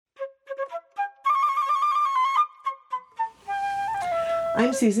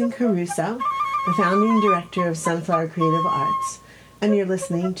I'm Susan Caruso, the founding director of Sunflower Creative Arts, and you're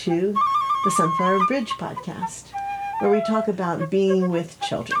listening to the Sunflower Bridge podcast, where we talk about being with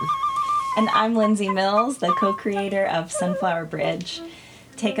children. And I'm Lindsay Mills, the co-creator of Sunflower Bridge.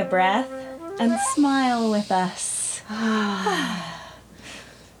 Take a breath and smile with us.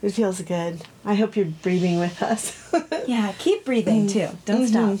 It feels good. I hope you're breathing with us. Yeah, keep breathing too. Don't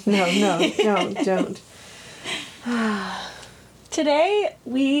stop. No, don't. Today,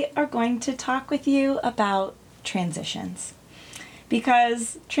 we are going to talk with you about transitions.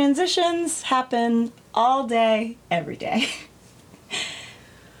 Because transitions happen all day, every day.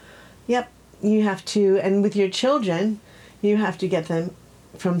 Yep, you have to, and with your children, you have to get them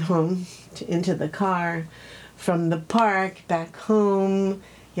from home into the car, from the park, back home,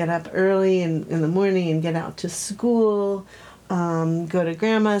 get up early in the morning and get out to school, go to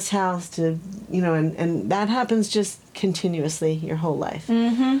grandma's house to, and that happens just continuously your whole life.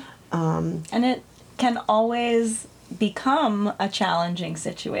 Mm-hmm. And it can always become a challenging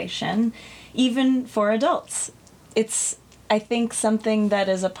situation, even for adults. It's, I think, something that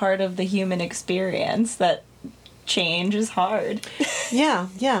is a part of the human experience, that change is hard. Yeah,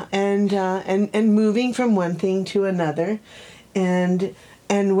 and moving from one thing to another, and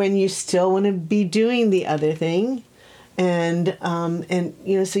when you still want to be doing the other thing, and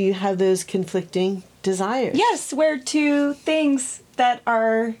so you have those conflicting desires. Yes, where two things that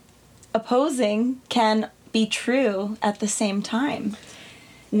are opposing can be true at the same time.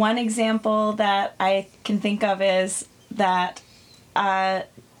 One example that I can think of is that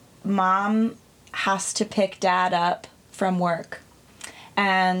mom has to pick dad up from work,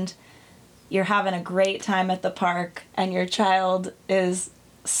 and you're having a great time at the park, and your child is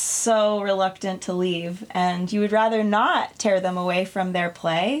so reluctant to leave, and you would rather not tear them away from their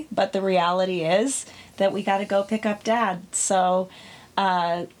play, but the reality is that we got to go pick up dad. So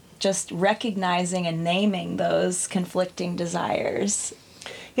just recognizing and naming those conflicting desires.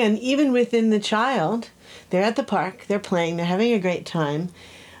 And even within the child, they're at the park, they're playing, they're having a great time,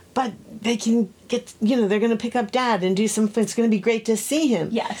 but they can get, they're going to pick up dad and do something. It's going to be great to see him.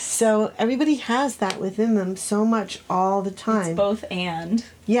 Yes. So everybody has that within them so much all the time. It's both and.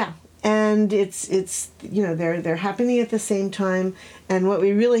 Yeah. And it's they're happening at the same time, and what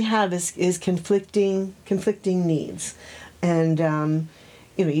we really have is conflicting needs. And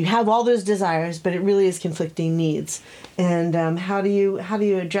you have all those desires, but it really is conflicting needs. And how do you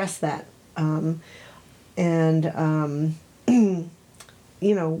address that? One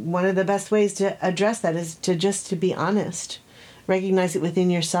of the best ways to address that is to be honest. Recognize it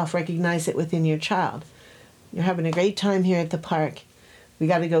within yourself, recognize it within your child. You're having a great time here at the park. We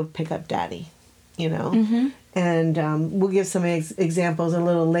got to go pick up daddy, Mm-hmm. And we'll give some examples a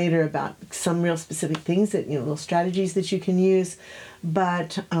little later about some real specific things that, little strategies that you can use.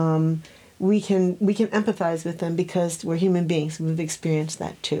 But we can empathize with them because we're human beings. We've experienced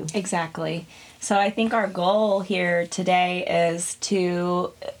that too. Exactly. So I think our goal here today is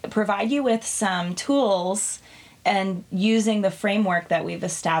to provide you with some tools, and using the framework that we've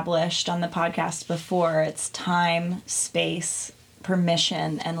established on the podcast before. It's time, space,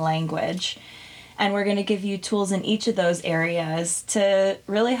 permission, and language. And we're going to give you tools in each of those areas to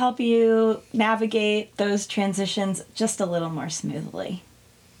really help you navigate those transitions just a little more smoothly.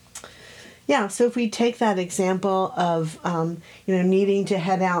 Yeah, so if we take that example of, needing to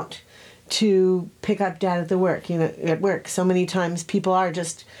head out to pick up dad at at work, so many times people are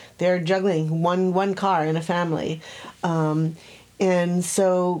they're juggling one car in a family. And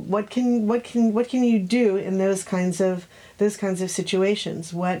so what can you do in those kinds of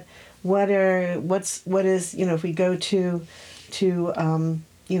situations? What is, if we go to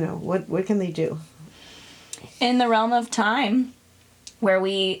what can they do? In the realm of time, where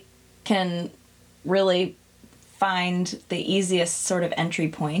we can really find the easiest sort of entry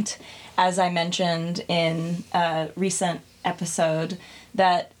point, as I mentioned in a recent episode,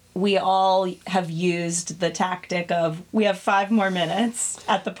 that we all have used the tactic of, we have 5 more minutes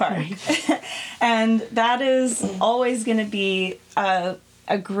at the park. Right. And that is always going to be a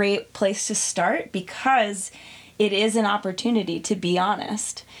great place to start, because it is an opportunity to be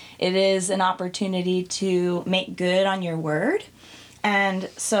honest. It is an opportunity to make good on your word. And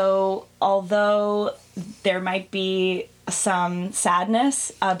so although there might be some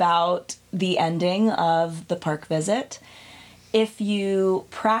sadness about the ending of the park visit, if you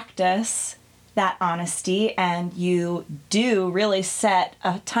practice that honesty and you do really set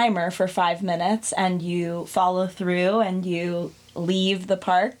a timer for 5 minutes and you follow through and you leave the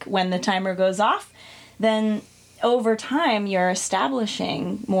park when the timer goes off, then over time you're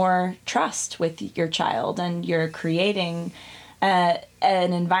establishing more trust with your child, and you're creating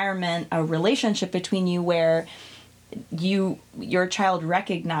an environment, a relationship between you where your child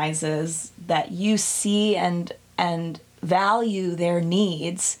recognizes that you see and value their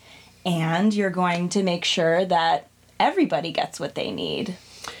needs, and you're going to make sure that everybody gets what they need.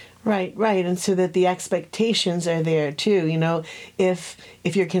 Right, right. And so that the expectations are there too. You know, if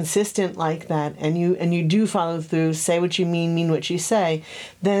you're consistent like that and you do follow through, say what you mean what you say,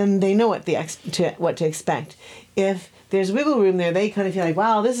 then they know what to expect. If there's wiggle room there, they kind of feel like,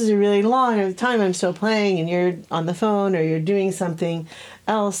 wow, this is a really long time I'm still playing, and you're on the phone or you're doing something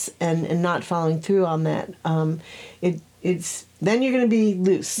else and not following through on that. It's then you're going to be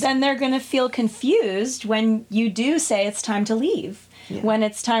loose. Then they're going to feel confused when you do say it's time to leave. Yeah. When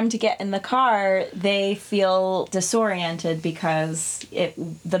it's time to get in the car, they feel disoriented because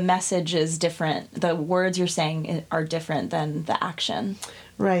the message is different. The words you're saying are different than the action.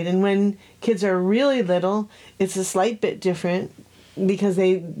 Right, and when kids are really little, it's a slight bit different because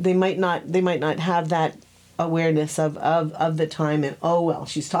they might not have that awareness of the time, and oh well,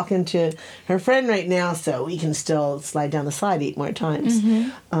 she's talking to her friend right now, so we can still slide down the slide 8 more times.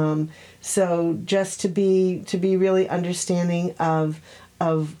 Mm-hmm. So just to be really understanding of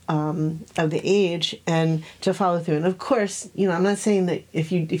the age and to follow through. And of course, you know, I'm not saying that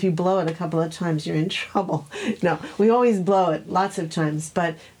if you blow it a couple of times you're in trouble. No, we always blow it lots of times,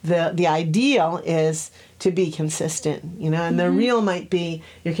 but the ideal is to be consistent, you know, and the real might be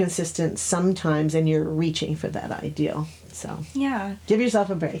you're consistent sometimes and you're reaching for that ideal. So yeah, give yourself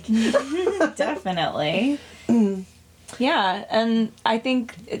a break. Definitely. Yeah, and I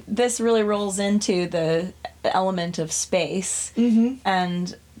think this really rolls into the element of space,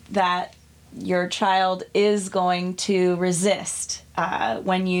 and that your child is going to resist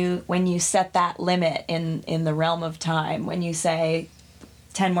when you set that limit in the realm of time. When you say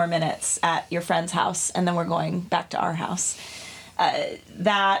 10 more minutes at your friend's house, and then we're going back to our house,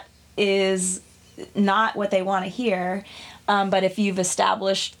 that is not what they want to hear. But if you've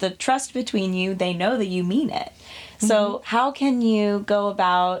established the trust between you, they know that you mean it. So how can you go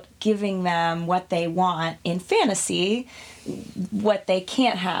about giving them what they want in fantasy, what they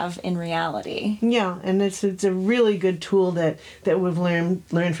can't have in reality? Yeah, and it's a really good tool that we've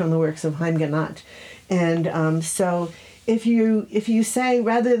learned from the works of Haim Ginott. And so if you say,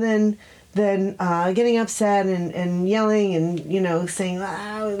 rather than getting upset and yelling and, you know, saying,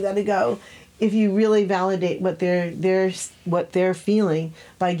 we've got to go, if you really validate what they're feeling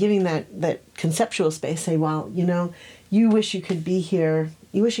by giving that conceptual space, say, well, you know, you wish you could be here.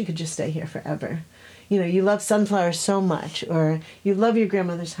 You wish you could just stay here forever. You know, you love sunflowers so much, or you love your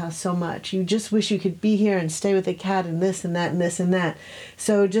grandmother's house so much. You just wish you could be here and stay with the cat and this and that and this and that.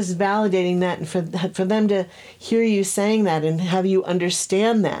 So just validating that, and for them to hear you saying that and have you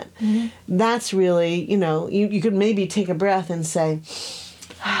understand that, that's really, you know, you could maybe take a breath and say,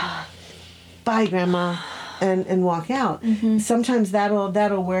 bye, Grandma, and walk out. Sometimes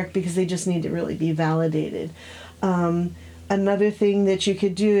that'll work because they just need to really be validated. Another thing that you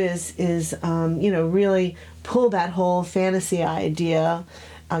could do is you know, really pull that whole fantasy idea,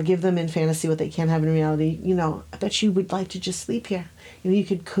 give them in fantasy what they can't have in reality. You know, I bet you would like to just sleep here. You know, you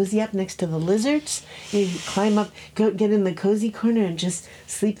could cozy up next to the lizards. You could climb up, get in the cozy corner and just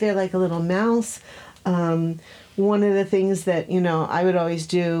sleep there like a little mouse. One of the things that, you know, I would always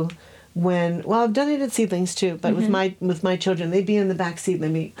do I've done it at Seedlings too, but with my children, they'd be in the back seat and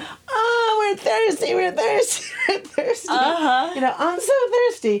they'd be, we're thirsty. You know, I'm so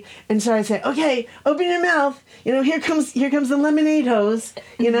thirsty. And so I'd say, okay, open your mouth. You know, here comes the lemonade hose.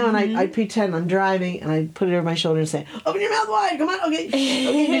 You know, and I'd pretend I'm driving and I'd put it over my shoulder and say, open your mouth wide. Come on. Okay.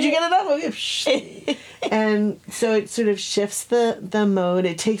 Did you get enough? Okay. And so it sort of shifts the mode.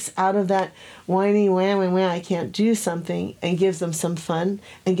 It takes out of that whiny where I can't do something and gives them some fun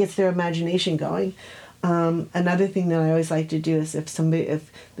and gets their imagination going. Another thing that I always like to do is if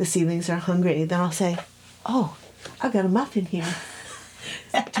the seedlings are hungry, then I'll say, oh, I've got a muffin here.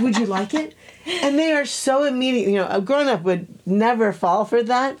 Would you like it? And they are so immediate. You know, a grown-up would never fall for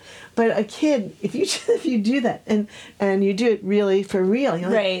that, but a kid, if you do that and you do it really for real,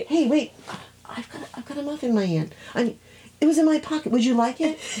 you're right. Like, hey, wait, I've got a muffin in my hand. It was in my pocket. Would you like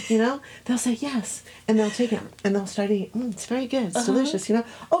it? You know, they'll say yes, and they'll take it and they'll start eating. It's very good. It's delicious. You know.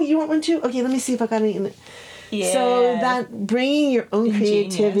 Oh, you want one too? Okay, let me see if I got any in it. Yeah. So that bringing your own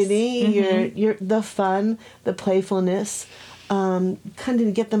creativity, your the fun, the playfulness, kind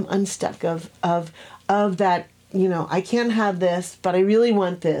of get them unstuck of that. You know, I can't have this, but I really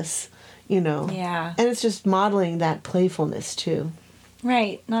want this. You know. Yeah. And it's just modeling that playfulness too.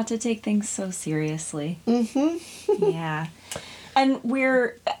 Right, not to take things so seriously. Mm-hmm. Yeah. And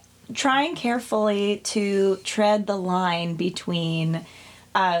we're trying carefully to tread the line between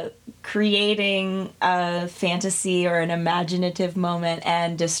creating a fantasy or an imaginative moment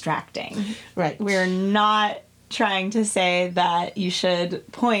and distracting. Right. We're not trying to say that you should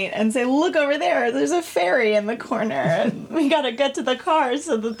point and say, look over there's a fairy in the corner and we gotta get to the car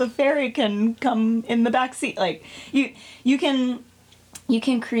so that the fairy can come in the back seat. Like you can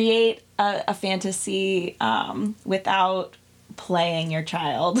create a fantasy without playing your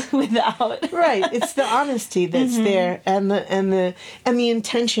child, without right. It's the honesty that's there, and the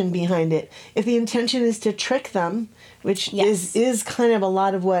intention behind it. If the intention is to trick them, which is kind of a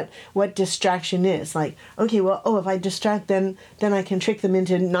lot of what distraction is. Like, okay, well, if I distract them, then I can trick them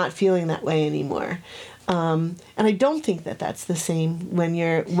into not feeling that way anymore. And I don't think that that's the same when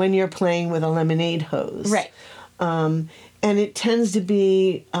you're playing with a lemonade hose. Right. And it tends to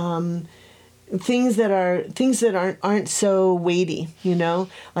be things that aren't so weighty,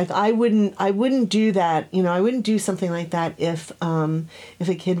 like I wouldn't do that, I wouldn't do something like that if a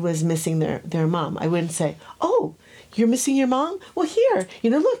kid was missing their mom. I wouldn't say, oh, you're missing your mom? Well, here,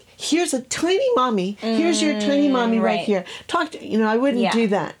 look, here's a tiny mommy. Here's your tiny mommy right here. Talk to, I wouldn't do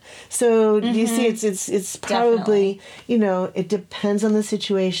that. So you see, it's probably, it depends on the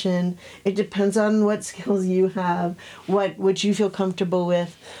situation. It depends on what skills you have, what you feel comfortable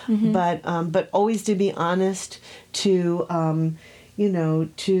with, but always to be honest, to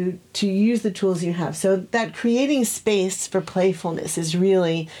to use the tools you have. So that creating space for playfulness is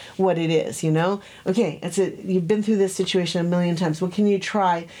really what it is, Okay, you've been through this situation a million times. What can you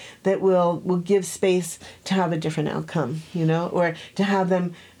try that will give space to have a different outcome, or to have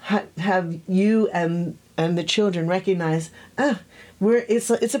them have you and the children recognize,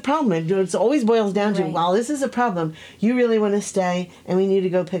 it's a problem. It always boils down to, well, this is a problem. You really want to stay, and we need to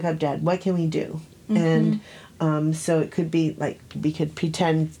go pick up Dad. What can we do? And so it could be like we could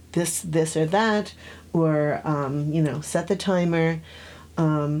pretend this or that, or set the timer.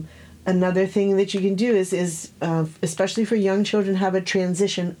 Another thing that you can do is especially for young children, have a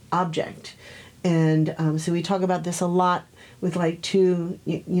transition object, and so we talk about this a lot with like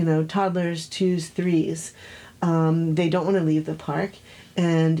toddlers, 2s, 3s. They don't want to leave the park,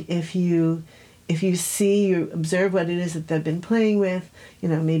 and if you observe what it is that they've been playing with,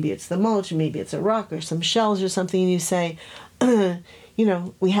 maybe it's the mulch, maybe it's a rock or some shells or something, and you say,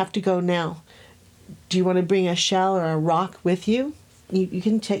 we have to go now. Do you want to bring a shell or a rock with you? You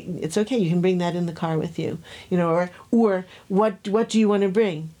can take, it's okay, you can bring that in the car with you. Or what do you want to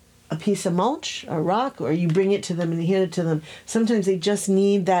bring? A piece of mulch, a rock, or you bring it to them and hand it to them. Sometimes they just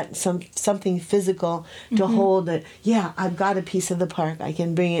need that something physical to hold it. Yeah, I've got a piece of the park. I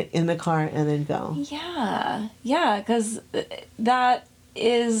can bring it in the car and then go. Yeah, because that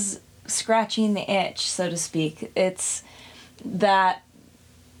is scratching the itch, so to speak. It's that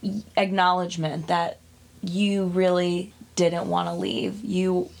acknowledgement that you really didn't want to leave.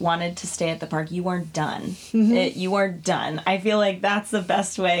 You wanted to stay at the park. You weren't done. You weren't done. I feel like that's the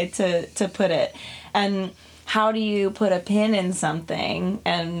best way to put it. And how do you put a pin in something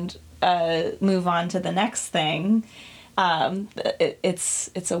and move on to the next thing?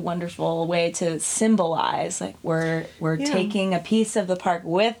 It's a wonderful way to symbolize, like we're taking a piece of the park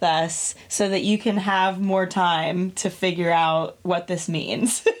with us so that you can have more time to figure out what this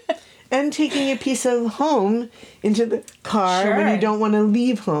means. And taking a piece of home into the car when you don't want to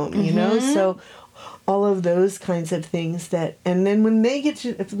leave home, So all of those kinds of things and then when they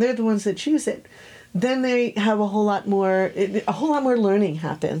if they're the ones that choose it, then they have a whole lot more learning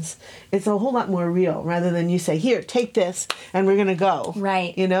happens. It's a whole lot more real rather than you say, here, take this and we're going to go.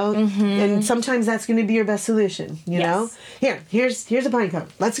 Right. And sometimes that's going to be your best solution, know? Here's a pine cone.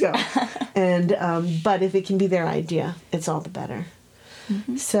 Let's go. And, but if it can be their idea, it's all the better.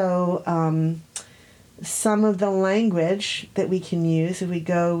 So some of the language that we can use, if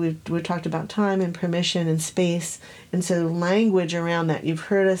we've talked about time and permission and space, and so language around that. You've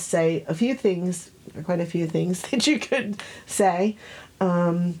heard us say a few things, or quite a few things that you could say,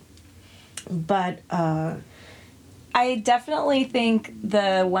 but I definitely think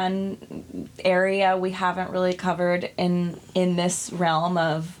the one area we haven't really covered in this realm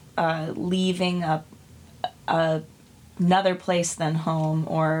of leaving another place than home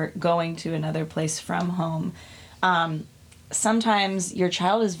or going to another place from home. Sometimes your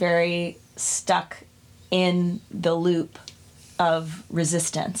child is very stuck in the loop of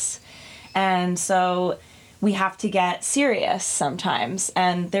resistance. And so we have to get serious sometimes.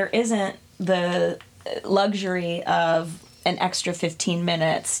 And there isn't the luxury of an extra 15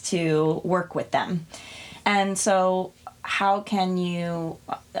 minutes to work with them. And so how can you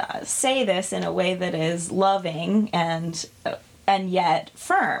say this in a way that is loving and and yet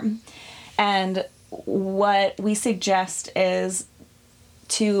firm. And what we suggest is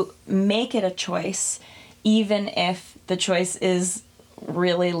to make it a choice, even if the choice is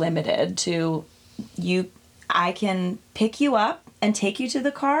really limited to I can pick you up and take you to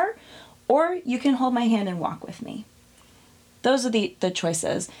the car, or you can hold my hand and walk with me. Those are the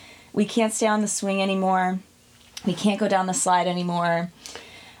choices. We can't stay on the swing anymore. We can't go down the slide anymore.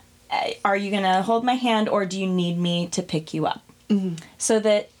 Are you going to hold my hand, or do you need me to pick you up? Mm-hmm. So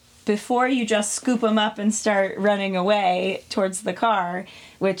that before you just scoop them up and start running away towards the car,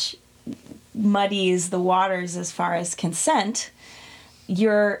 which muddies the waters as far as consent,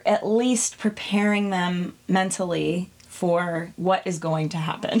 you're at least preparing them mentally for what is going to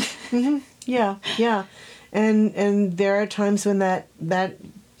happen. Mm-hmm. Yeah. And there are times when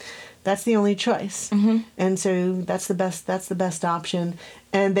that's the only choice. Mm-hmm. And so that's the best option.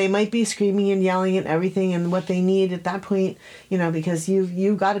 And they might be screaming and yelling and everything, and what they need at that point, because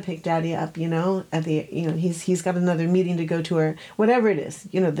you've got to pick Daddy up, at the, he's got another meeting to go to, or whatever it is,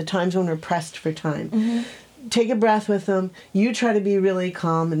 the times when we're pressed for time. Mm-hmm. Take a breath with them. You try to be really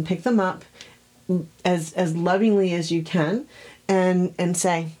calm and pick them up as lovingly as you can, and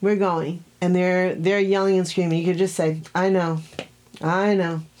say, we're going. And they're yelling and screaming. You could just say, I know.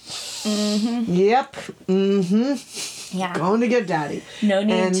 Mm-hmm. Yep. Mm-hmm. Yeah. Going to get Daddy. No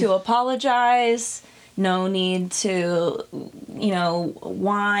need to apologize. No need to,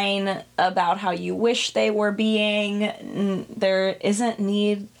 whine about how you wish they were being. There isn't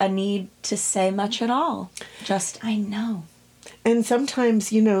a need to say much at all. Just, I know. And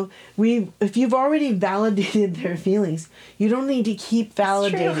sometimes, if you've already validated their feelings, you don't need to keep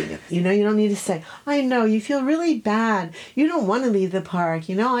validating it. You don't need to say, I know, you feel really bad. You don't want to leave the park.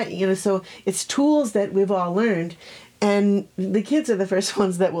 So it's tools that we've all learned. And the kids are the first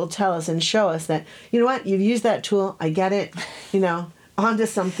ones that will tell us and show us that, you know what, you've used that tool. I get it, on to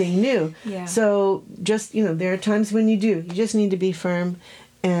something new. Yeah. So just, there are times when you just need to be firm.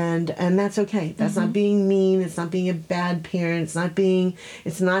 And that's okay. That's not being mean. It's not being a bad parent. It's not being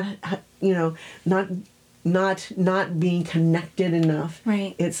connected enough.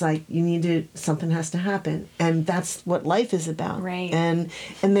 Right. It's like something has to happen. And that's what life is about. Right. And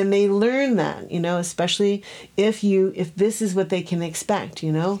then they learn that, especially if this is what they can expect,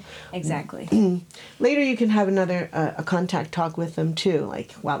 Exactly. Later you can have a contact talk with them too.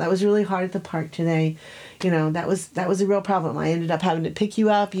 Like, wow, that was really hard at the park today. That was a real problem. I ended up having to pick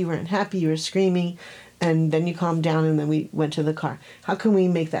you up. You weren't happy. You were screaming. And then you calmed down, and then we went to the car. How can we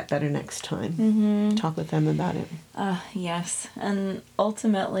make that better next time? Mm-hmm. Talk with them about it. Yes. And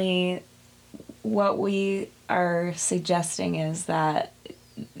ultimately, what we are suggesting is that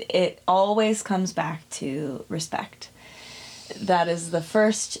it always comes back to respect. That is the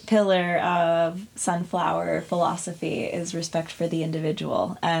first pillar of Sunflower philosophy, is respect for the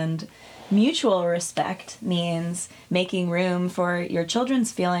individual. And mutual respect means making room for your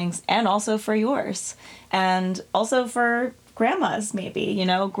children's feelings and also for yours. And also for grandma's, maybe.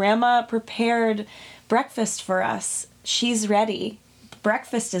 Grandma prepared breakfast for us. She's ready.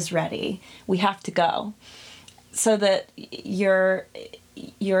 Breakfast is ready. We have to go. So that you're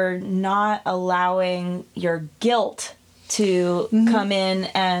not allowing your guilt to come in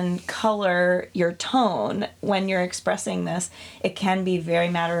and color your tone when you're expressing this. It can be very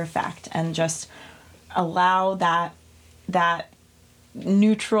matter of fact, and just allow that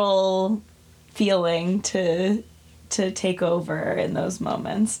neutral feeling to take over in those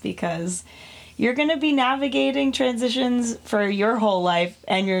moments, because you're going to be navigating transitions for your whole life,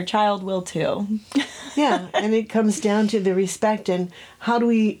 and your child will too. Yeah, and it comes down to the respect, and how do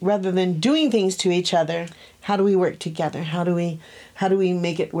we, rather than doing things to each other, how do we work together? How do we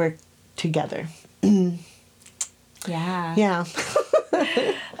make it work together? Yeah. Yeah.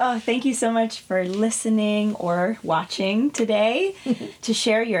 Oh, thank you so much for listening or watching today. To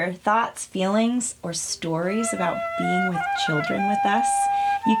share your thoughts, feelings, or stories about being with children with us,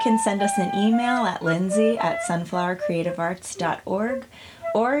 you can send us an email at lindsay@sunflowercreativearts.org,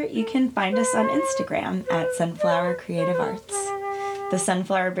 or you can find us on Instagram at Sunflower Creative Arts. The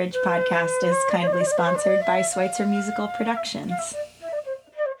Sunflower Bridge podcast is kindly sponsored by Schweitzer Musical Productions.